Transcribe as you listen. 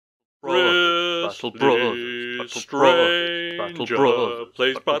Brothers, Battle Brothers, Battle Brothers,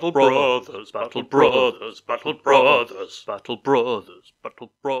 plays Battle Brothers, Battle Brothers, Battle Brothers, Battle Brothers,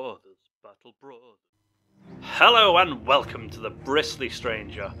 Battle Brothers, Battle Brothers. Hello and welcome to the Bristly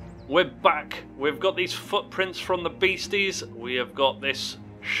Stranger. We're back. We've got these footprints from the beasties. We have got this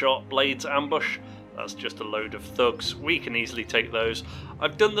sharp blades ambush. That's just a load of thugs. We can easily take those.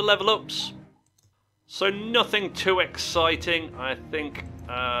 I've done the level ups. So nothing too exciting. I think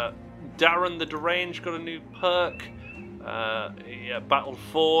Darren the Deranged got a new perk. Yeah, Battle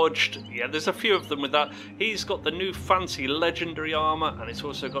Forged. Yeah, there's a few of them with that. He's got the new fancy legendary armour, and it's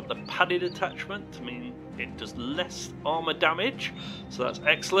also got the padded attachment. I mean, it does less armour damage, so that's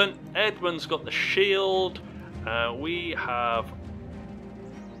excellent. Edmund's got the shield. We have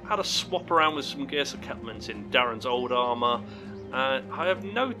had a swap around with some gear settlements in Darren's old armour. I have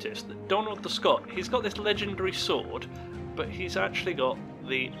noticed that Donald the Scot, he's got this legendary sword, but he's actually got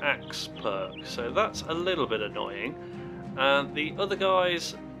the axe perk, so that's a little bit annoying. And the other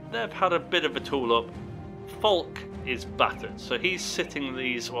guys, they've had a bit of a tool up. Falk is battered, so he's sitting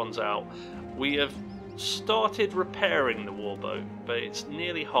these ones out. We have started repairing the warboat, but it's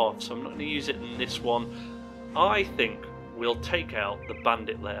nearly half, so I'm not going to use it in this one. I think we'll take out the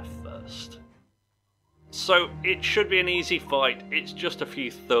bandit lair first. So it should be an easy fight. It's just a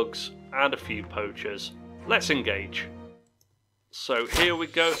few thugs and a few poachers. Let's engage. So here we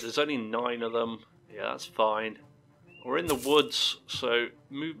go. There's only 9 of them. Yeah, that's fine. We're in the woods, so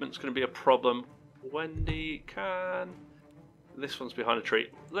movement's going to be a problem. Wendy can... This one's behind a tree.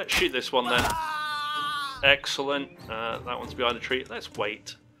 Let's shoot this one then. Excellent. That one's behind a tree. Let's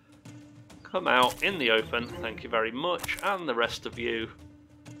wait. Come out in the open. Thank you very much. And the rest of you.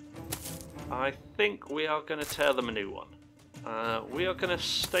 I think we are going to tear them a new one. We are going to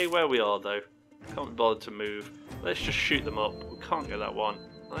stay where we are though. Can't be bothered to move. Let's just shoot them up. We can't get that one.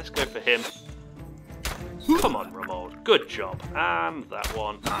 Let's go for him. Come on, Ramold. Good job. And that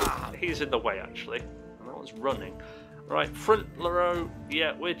one. He's in the way actually. And that one's running. Right, front row.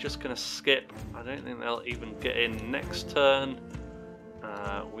 Yeah, we're just going to skip. I don't think they'll even get in next turn.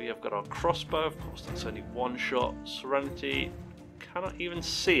 We have got our crossbow. Of course, that's only one shot. Serenity. Cannot even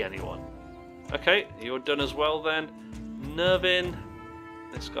see anyone. Okay, you're done as well then. Nervin.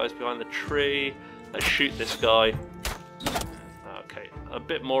 This guy's behind the tree. Let's shoot this guy. Okay, a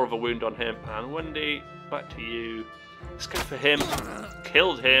bit more of a wound on him. And Wendy, back to you. Let's go for him.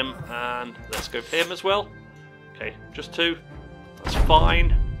 Killed him. And let's go for him as well. Okay, just 2. That's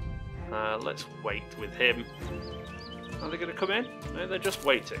fine. Let's wait with him. Are they going to come in? No, they're just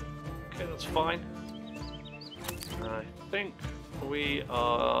waiting. Okay, that's fine. I think we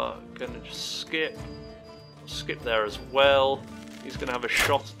are going to just skip. Skip there as well. He's going to have a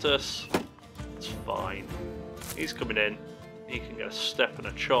shot at us. It's fine. He's coming in. He can get a step and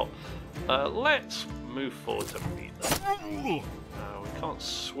a chop. Let's move forward to meet them. We can't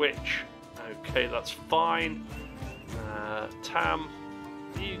switch. Okay, that's fine. Tam,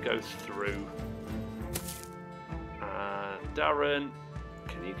 you go through. Darren,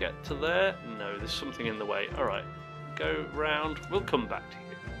 can you get to there? No, there's something in the way. Alright, go round. We'll come back to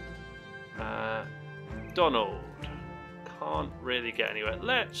you. Donald, can't really get anywhere.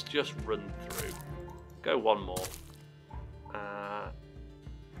 Let's just run through. Go one more.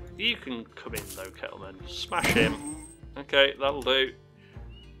 You can come in though, Kettleman. Smash him. Okay, that'll do.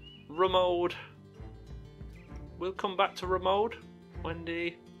 Ramold. We'll come back to Ramold.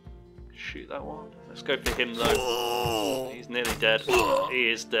 Wendy. Shoot that one. Let's go for him though. He's nearly dead. He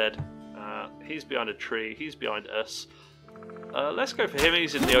is dead. He's behind a tree. He's behind us. Let's go for him.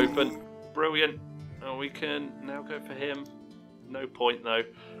 He's in the open. Brilliant. We can now go for him. No point though.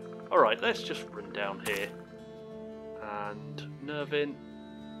 Alright, let's just run down here. And Nervin.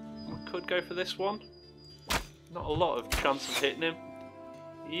 We could go for this one. Not a lot of chance of hitting him.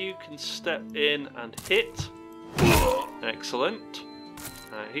 You can step in and hit. Excellent.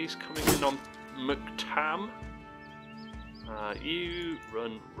 He's coming in on McTam. You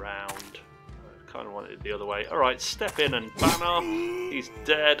run round. I kind of wanted it the other way. Alright, step in and banner. He's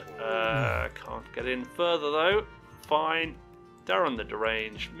dead. Can't get in further though. Fine. Darren the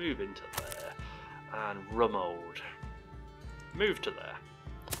Deranged. Move into there. And Ramold. Move to there.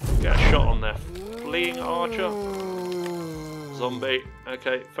 Get a shot on their fleeing archer. Zombie.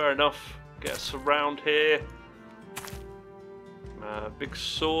 Okay, fair enough. Get us around here. Big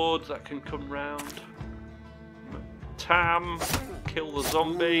sword that can come round. Tam, kill the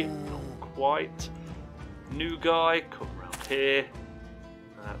zombie. Not quite. New guy, come round here.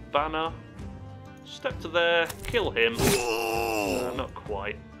 Banner, step to there, kill him. Not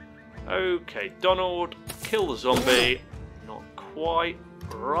quite. Okay, Donald, kill the zombie. Not quite.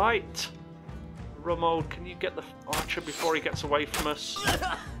 Right. Rumold, can you get the archer before he gets away from us?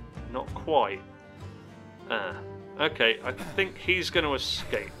 Not quite. Okay, I think he's going to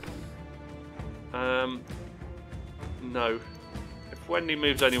escape. No. If Wendy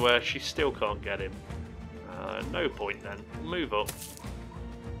moves anywhere, she still can't get him. No point then. Move up.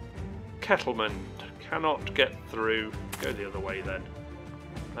 Kettleman cannot get through. Go the other way then.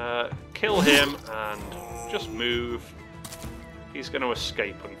 Kill him and just move. He's going to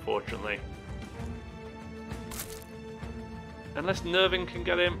escape, unfortunately. Unless Nervin can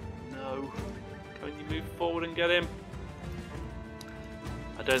get him. No. Can you move forward and get him?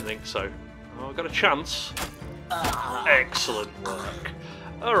 I don't think so. Oh, I've got a chance. Excellent work.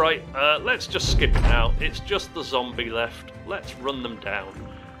 Alright, let's just skip it now. It's just the zombie left. Let's run them down.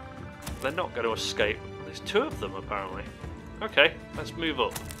 They're not going to escape. There's two of them, apparently. Okay, let's move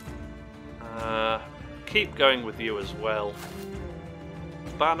up. Keep going with you as well.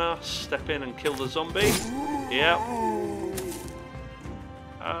 Banner, step in and kill the zombie. Yeah.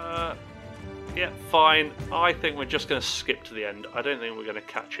 Yeah, fine. I think we're just going to skip to the end. I don't think we're going to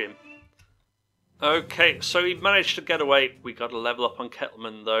catch him. Okay, so he managed to get away. We got to level up on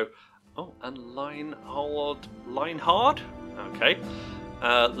Kettleman though. Oh, and Linehard. Okay.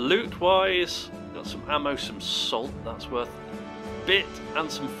 Loot-wise, got some ammo, some salt. That's worth a bit, and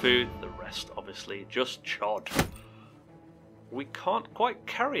some food. The rest, obviously, just chod. We can't quite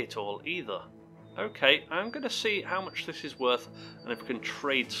carry it all either. Okay, I'm going to see how much this is worth and if we can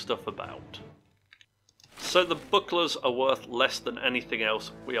trade stuff about. So the bucklers are worth less than anything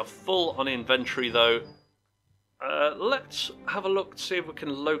else. We are full on inventory though. Let's have a look to see if we can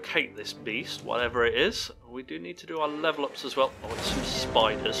locate this beast, whatever it is. We do need to do our level ups as well. Oh, it's some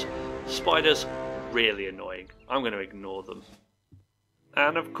spiders. Spiders, really annoying. I'm going to ignore them.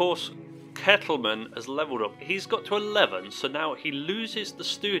 And of course, Kettleman has leveled up. He's got to 11, so now he loses the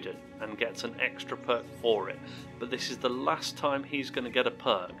student and gets an extra perk for it. But this is the last time he's going to get a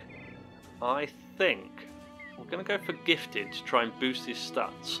perk. I think we're going to go for gifted to try and boost his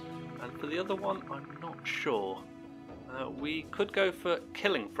stats. And for the other one, I'm not sure. We could go for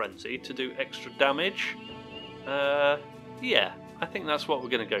killing frenzy to do extra damage. Yeah, I think that's what we're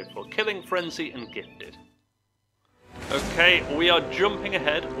going to go for. Killing frenzy and gifted. Okay, we are jumping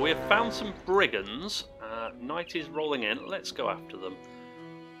ahead. We have found some brigands. Night is rolling in. Let's go after them.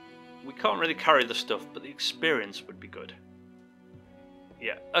 We can't really carry the stuff, but the experience would be good.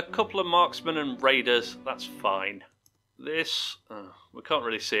 Yeah, a couple of marksmen and raiders, that's fine. This, we can't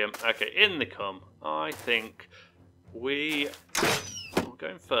really see them. Okay, in they come. I think we're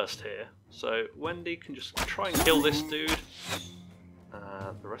going first here. So Wendy can just try and kill this dude.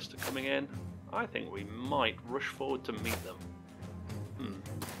 The rest are coming in. I think we might rush forward to meet them.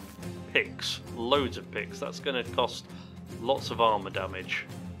 Picks. Loads of picks. That's going to cost lots of armor damage.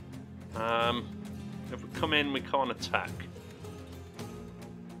 If we come in, we can't attack.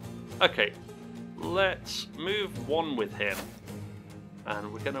 Okay, let's move one with him.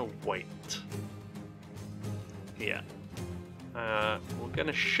 And we're going to wait. Yeah. We're going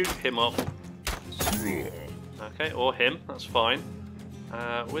to shoot him up. Okay, or him. That's fine.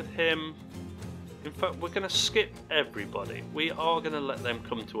 With him... In fact, we're going to skip everybody. We are going to let them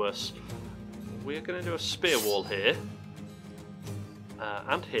come to us. We're going to do a spear wall here.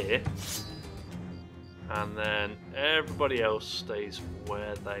 And here. And then everybody else stays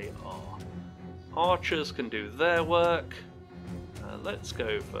where they are. Archers can do their work. Let's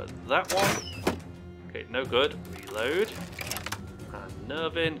go for that one. Okay, no good. Reload. And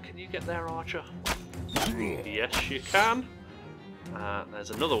Nervin, can you get there, Archer? Yes, you can.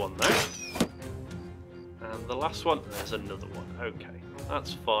 There's another one though. And the last one, there's another one. Okay,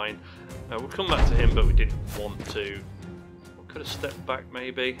 that's fine. We'll come back to him, but we didn't want to. We could have stepped back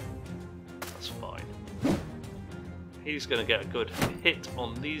maybe. That's fine. He's going to get a good hit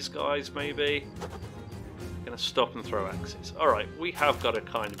on these guys maybe. Going to stop and throw axes. Alright, we have got to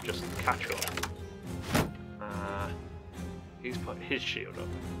kind of just catch up. He's put his shield up.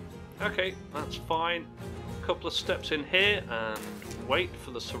 Okay, that's fine. A couple of steps in here and wait for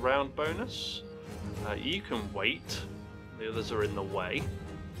the surround bonus. You can wait. The others are in the way.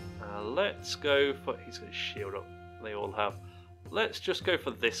 Let's go for... He's got his shield up. They all have. Let's just go for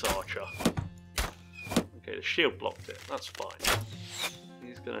this archer. Okay, the shield blocked it. That's fine.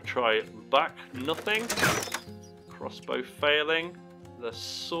 He's going to try back. Nothing. Crossbow failing. The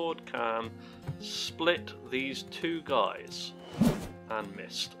sword can split these two guys. And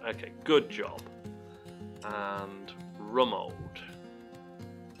missed. Okay, good job. And Rumold.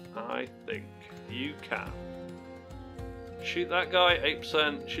 I think you can. Shoot that guy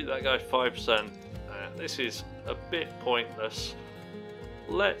 8%, shoot that guy 5%. This is a bit pointless.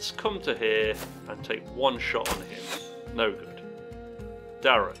 Let's come to here and take one shot on him. No good.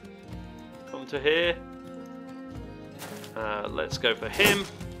 Darren, come to here. Let's go for him.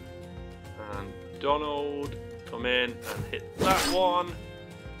 And Donald, come in and hit that one.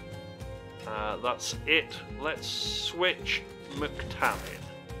 That's it. Let's switch McTamin.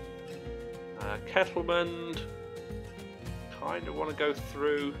 Kettleman, kind of want to go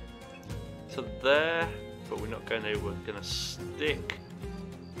through to there, but we're not going to. We're going to stick.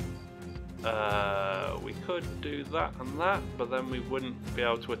 We could do that and that, but then we wouldn't be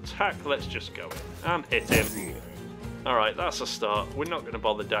able to attack. Let's just go in and hit him. Alright, that's a start. We're not going to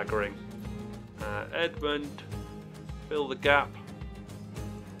bother daggering. Edmund, fill the gap.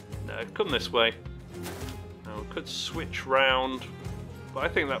 No, come this way. Now, we could switch round, but I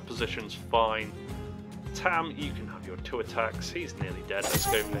think that position's fine. Tam, you can have your 2 attacks. He's nearly dead. Let's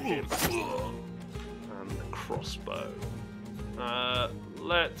go for him. And the crossbow.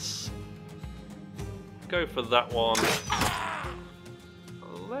 Let's go for that one.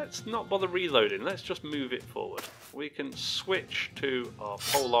 Let's not bother reloading. Let's just move it forward. We can switch to our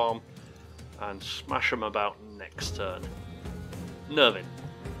polearm and smash him about next turn. Nervin.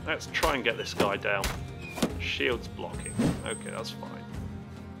 Let's try and get this guy down. Shield's blocking. Okay, that's fine.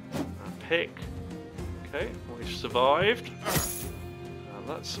 Pick. Okay, we've survived.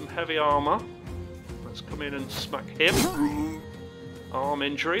 That's some heavy armour. Let's come in and smack him. Arm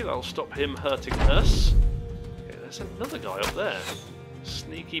injury, that'll stop him hurting us. Okay, there's another guy up there.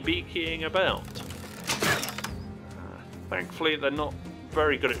 Sneaky beakying about. Thankfully they're not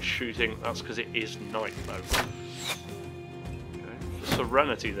very good at shooting. That's because it is night though. Okay,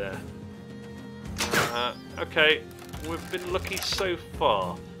 serenity there. Okay, we've been lucky so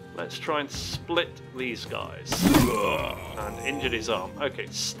far. Let's try and split these guys. And injured his arm. Okay,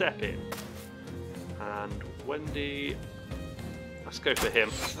 step in. And Wendy, let's go for him.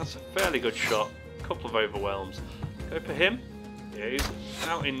 That's a fairly good shot. A couple of overwhelms. Go for him. Yeah, he's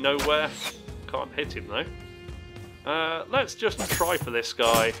out in nowhere. Can't hit him though. Let's just try for this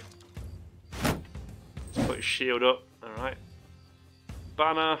guy. Let's put his shield up. Alright.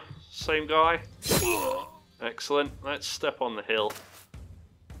 Banner, same guy. Excellent. Let's step on the hill.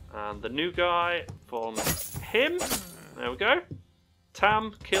 And the new guy from him. There we go.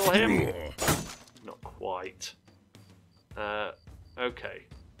 Tam, kill him. Not quite. Okay.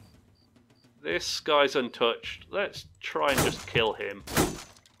 This guy's untouched. Let's try and just kill him.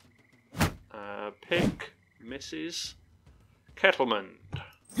 Pick. Misses. Kettleman.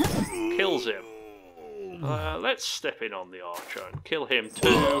 Kills him. Let's step in on the archer and kill him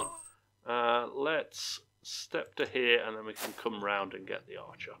too. Let's step to here and then we can come round and get the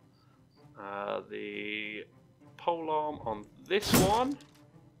archer. The polearm on this one.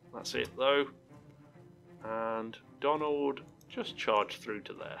 That's it though. And Donald just charge through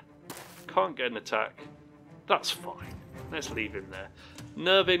to there. Can't get an attack. That's fine. Let's leave him there.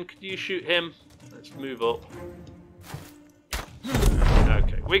 Nervin, can you shoot him? Let's move up.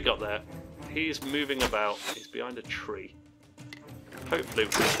 Okay, we got there. He's moving about. He's behind a tree. Hopefully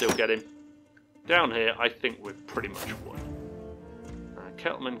we can still get him. Down here, I think we've pretty much won.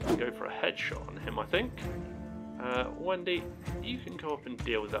 Kettleman can go for a headshot on him, I think. Wendy, you can go up and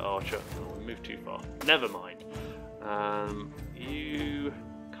deal with that archer. Oh, we moved too far. Never mind. You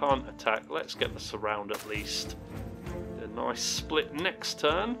can't attack. Let's get the surround at least. A nice split next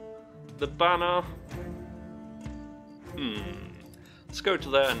turn. The banner. Let's go to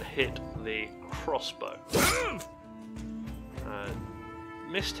there and hit the crossbow.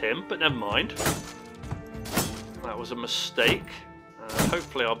 Missed him, but never mind. That was a mistake.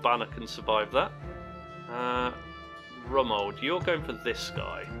 Hopefully our banner can survive that. Rumold, you're going for this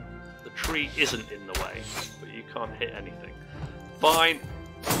guy. The tree isn't in the way, but you can't hit anything. Fine.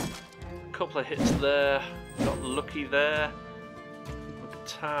 A couple of hits there. Got lucky there. Look at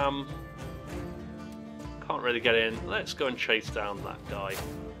Tam. Can't really get in. Let's go and chase down that guy.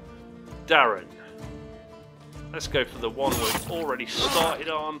 Darren. Let's go for the one we've already started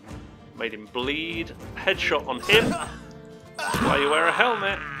on. Made him bleed. Headshot on him. Why you wear a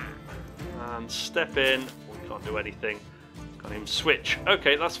helmet. And step in. We can't do anything. Can't even switch.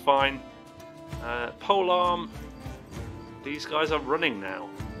 Okay, that's fine. Polearm. These guys are running now.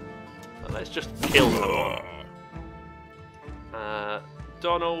 Let's just kill them.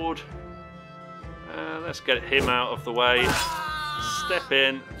 Donald. Let's get him out of the way. Step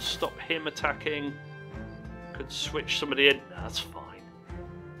in. Stop him attacking. Could switch somebody in. That's fine.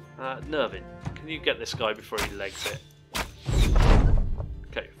 Nervin, can you get this guy before he legs it?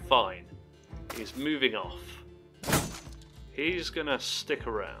 Okay, fine. He's moving off. He's gonna stick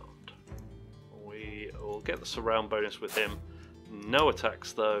around. We will get the surround bonus with him. No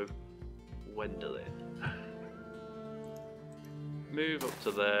attacks though. Wendelin. Move up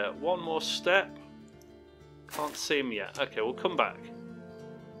to there. One more step. Can't see him yet. Okay, we'll come back.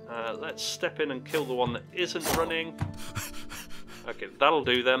 Let's step in and kill the one that isn't running. Okay, that'll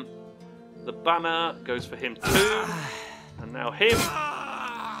do them. The banner goes for him too. And now him.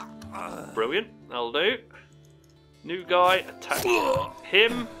 Brilliant. That'll do. New guy. Attack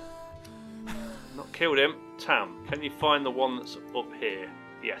him. Not killed him. Tam, can you find the one that's up here?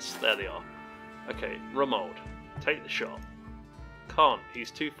 Yes, there they are. Okay, Ramold. Take the shot. Can't.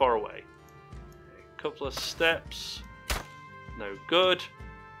 He's too far away. A couple of steps. No good.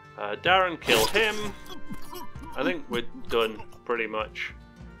 Darren, kill him. I think we're done, pretty much.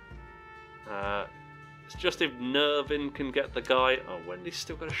 It's just if Nervin can get the guy. Oh, Wendy's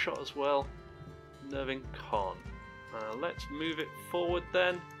still got a shot as well. Nervin can't. Let's move it forward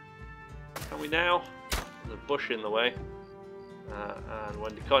then. Can we now? There's a bush in the way. And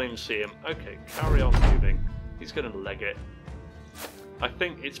Wendy can't even see him. Okay, carry on moving. He's going to leg it. I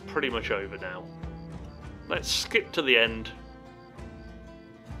think it's pretty much over now. Let's skip to the end.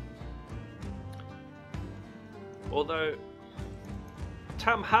 Although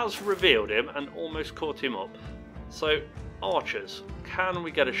Tam has revealed him and almost caught him up. So, archers, can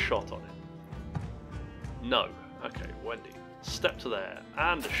we get a shot on him? No. Okay, Wendy, step to there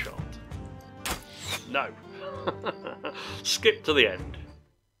and a shot. No. Skip to the end.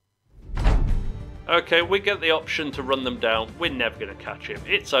 Okay, we get the option to run them down. We're never going to catch him.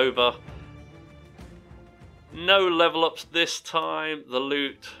 It's over. No level ups this time. The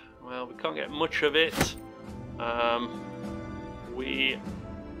loot, well, we can't get much of it. We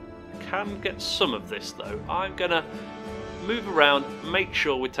can get some of this though. I'm going to move around, make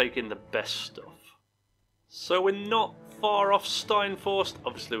sure we're taking the best stuff. So we're not far off Steinforst.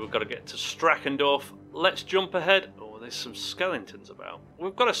 Obviously we've got to get to Strackendorf. Let's jump ahead. Oh, there's some skeletons about.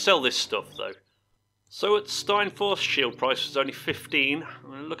 We've got to sell this stuff though. So at Steinforst, shield price was only 15.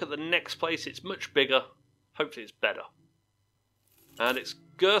 And look at the next place, it's much bigger. Hopefully it's better. And it's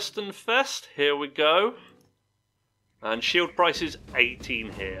Gerstenfest. Here we go. And shield price is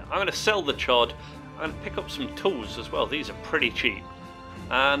 18 here. I'm going to sell the chod and pick up some tools as well. These are pretty cheap.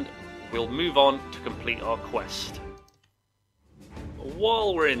 And we'll move on to complete our quest.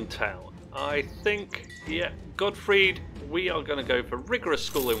 While we're in town, I think, yeah, Gottfried, we are going to go for rigorous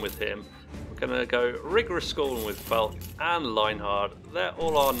schooling with him. We're going to go rigorous schooling with Falk and Leinhard. They're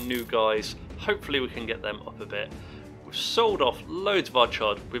all our new guys. Hopefully we can get them up a bit. We've sold off loads of our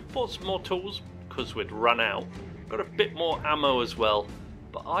chod. We've bought some more tools because we'd run out. Got a bit more ammo as well,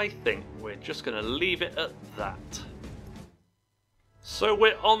 but I think we're just going to leave it at that. So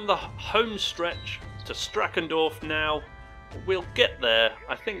we're on the home stretch to Strackendorf now. We'll get there.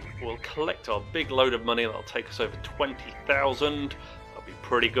 I think we'll collect our big load of money. That'll take us over 20,000. That'll be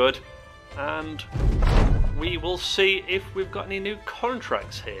pretty good. And we will see if we've got any new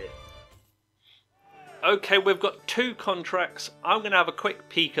contracts here. Okay, we've got 2 contracts. I'm going to have a quick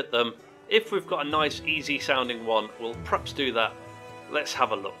peek at them. If we've got a nice, easy sounding one, we'll perhaps do that. Let's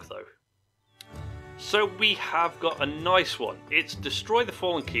have a look though. So we have got a nice one. It's Destroy the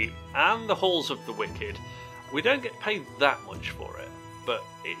Fallen Keep and the Halls of the Wicked. We don't get paid that much for it, but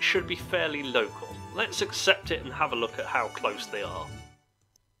it should be fairly local. Let's accept it and have a look at how close they are.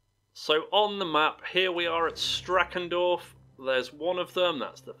 So on the map, here we are at Strackendorf. There's one of them,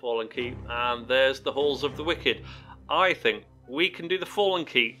 that's the Fallen Keep, and there's the Halls of the Wicked. I think we can do the Fallen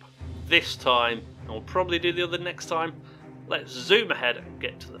Keep this time, and we'll probably do the other next time. Let's zoom ahead and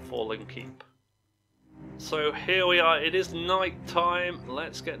get to the Fallen Keep. So here we are, it is night time.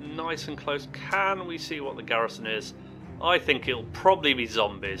 Let's get nice and close. Can we see what the garrison is? I think it'll probably be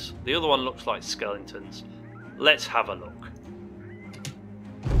zombies. The other one looks like skeletons. Let's have a look.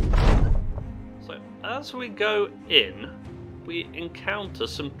 So as we go in, we encounter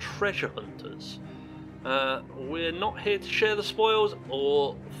some treasure hunters. We're not here to share the spoils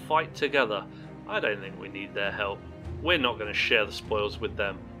or fight together. I don't think we need their help. We're not going to share the spoils with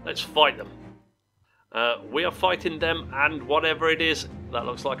them. Let's fight them. We are fighting them and whatever it is. That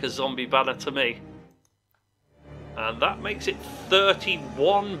looks like a zombie banner to me. And that makes it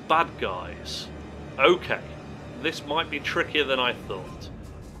 31 bad guys. Okay, this might be trickier than I thought.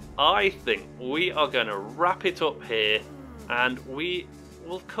 I think we are going to wrap it up here and we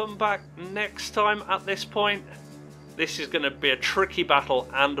will come back next time at this point. This is going to be a tricky battle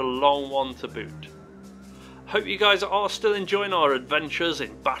and a long one to boot. Hope you guys are still enjoying our adventures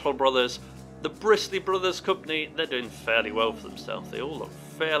in Battle Brothers. The Bristly Brothers company, they're doing fairly well for themselves. They all look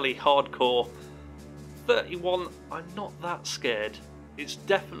fairly hardcore. 31, I'm not that scared. It's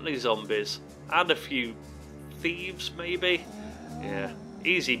definitely zombies and a few thieves maybe. Yeah,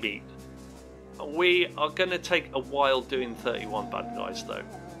 easy beat. We are going to take a while doing 31 bad guys though.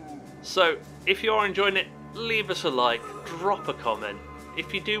 So, if you are enjoying it, leave us a like, drop a comment.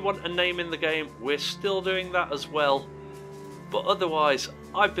 If you do want a name in the game, we're still doing that as well. But otherwise,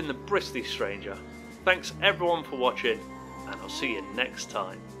 I've been the Bristly Stranger. Thanks everyone for watching, and I'll see you next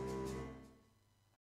time.